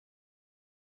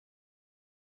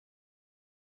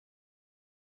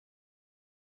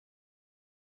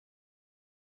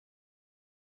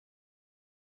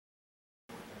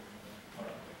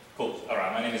Cool. All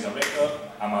right, my name is Enrico.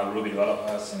 I'm a Ruby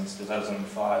developer since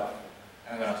 2005,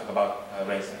 and I'm going to talk about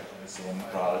Rails engines in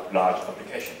large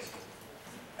applications.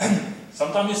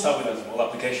 Sometimes you start with a small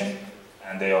application,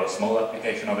 and your small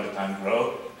application over the time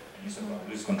grow, and you sort of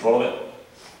lose control of it.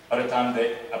 Other time,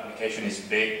 the application is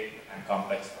big and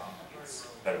complex from its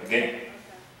very beginning.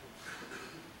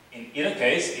 In either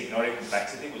case, ignoring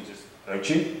complexity will just hurt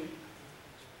you.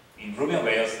 In Ruby on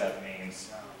Rails, that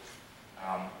means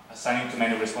assigning too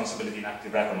many responsibility in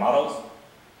active record models,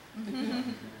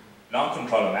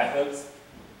 non-controller methods,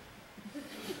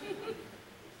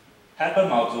 helper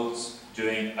modules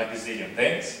doing a gazillion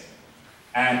things,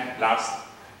 and last,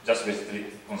 just basically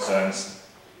concerns.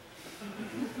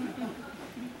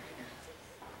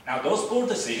 Now, those poor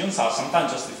decisions are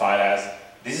sometimes justified as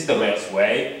this is the Rails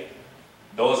way,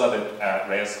 those are the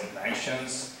Rails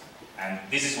conventions, and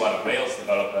this is what a Rails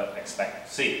developer expects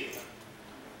to see.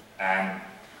 And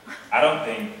I don't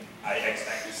think I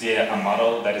expect to see a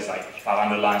model that is like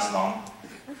 500 lines long.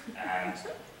 And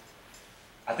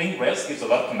I think Rails gives a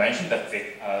lot of conventions that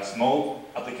fit small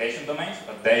application domains,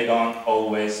 but they don't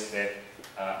always fit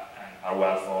and are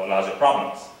well for larger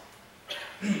problems.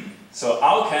 So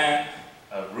how can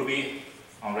Ruby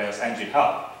on Rails engine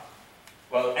help?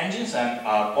 Well, engines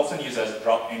are often used as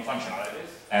drop-in functionalities,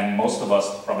 and most of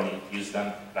us probably use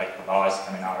them, like Provise,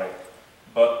 Caminare.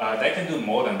 But they can do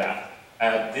more than that.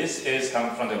 This is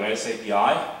coming from the Rails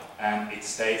API, and it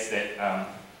states that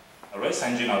a Rails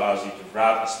engine allows you to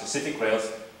grab a specific Rails,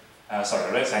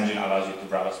 Rails engine allows you to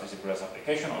grab a specific Rails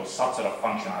application or subset of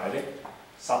functionality,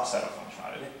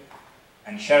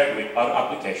 and share it with other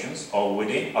applications or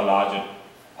within a larger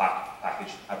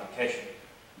packaged application.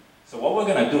 So what we're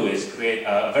going to do is create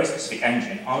a very specific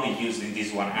engine only used in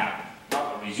this one app,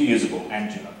 not a reusable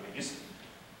engine that we use.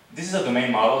 This is a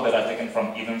domain model that I've taken from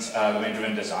Evan's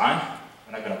domain-driven design.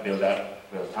 We're not going to build that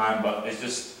real time, but it's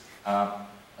just a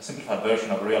simplified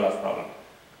version of a real-life problem.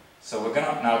 So we're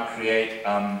going to now create,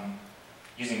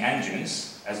 using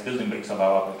engines as building bricks of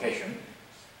our application.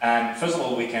 And first of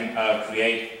all, we can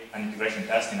create an integration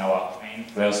test in our main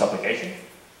Rails application.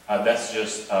 That's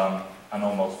just a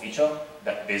normal feature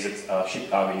that visits ship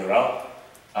cargo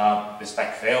URL. The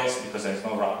spec fails because there's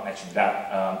no route matching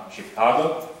that ship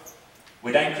cargo.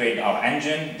 We then create our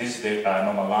engine. This is the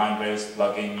normal line Rails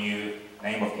plugin new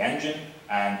name of the engine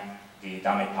and the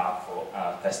dummy path for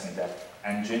testing that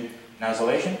engine in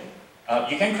isolation.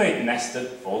 You can create nested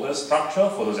folder structure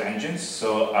for those engines.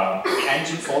 So the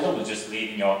engine folder will just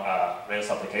lead in your Rails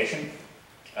application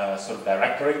sort of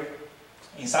directory.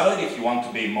 Inside of it, if you want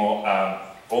to be more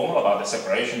formal about the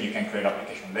separation, you can create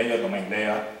application layer, domain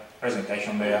layer,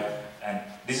 presentation layer. And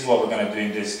this is what we're going to do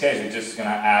in this case. We're just going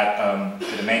to add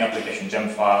to the main application gem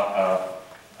file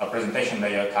a presentation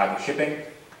layer cargo shipping.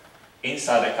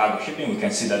 Inside the cargo shipping, we can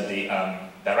see that the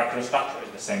directory structure is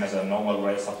the same as a normal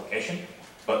Rails application,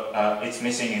 but it's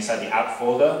missing inside the app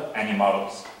folder any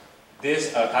models.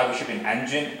 This cargo shipping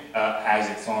engine has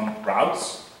its own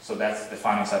routes, so that's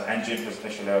defined inside engine,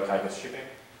 presentation layer, cargo shipping.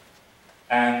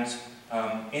 And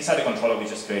inside the controller, we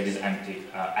just create this empty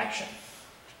action.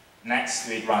 Next,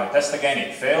 we run a test again,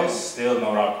 it fails, still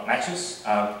no route matches.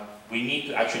 We need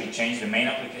to actually change the main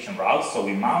application route, so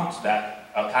we mount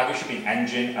that cargo shipping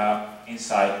engine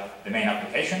inside the main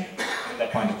application. At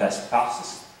that point, the test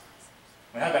passes.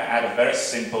 We're now going to add a very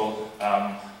simple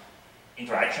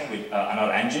interaction with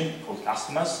another engine called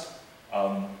customers,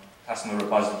 customer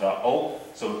repository.all.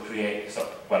 So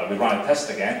we run a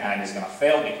test again, and it's going to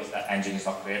fail because that engine is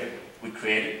not created. We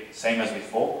create it, same as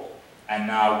before. And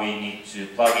now we need to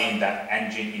plug in that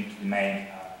engine into the main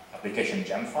application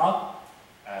gem file,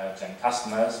 gem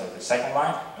customer, so the second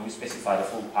line, and we specify the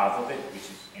full path of it, which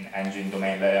is in engine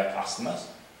domain layer customers.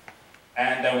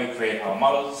 And then we create our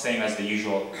model, same as the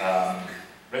usual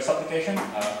Rails application.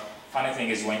 Funny thing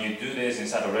is when you do this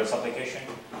inside a Rails application,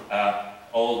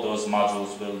 all those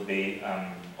modules will be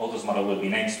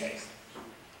namespaced.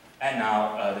 And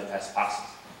now the test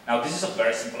passes. Now this is a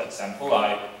very simple example.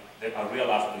 A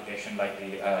real-life application like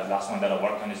the last one that I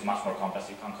worked on is much more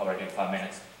complex. You can't cover it in 5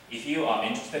 minutes. If you are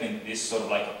interested in this sort of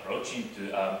like approach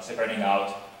into separating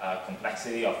out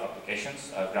complexity of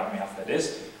applications, grab me after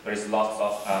this. There is lots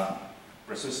of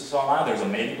resources online. There's a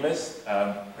mailing list,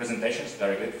 presentations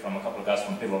very good from a couple of guys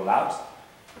from Pivotal Labs.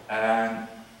 And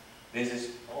this is,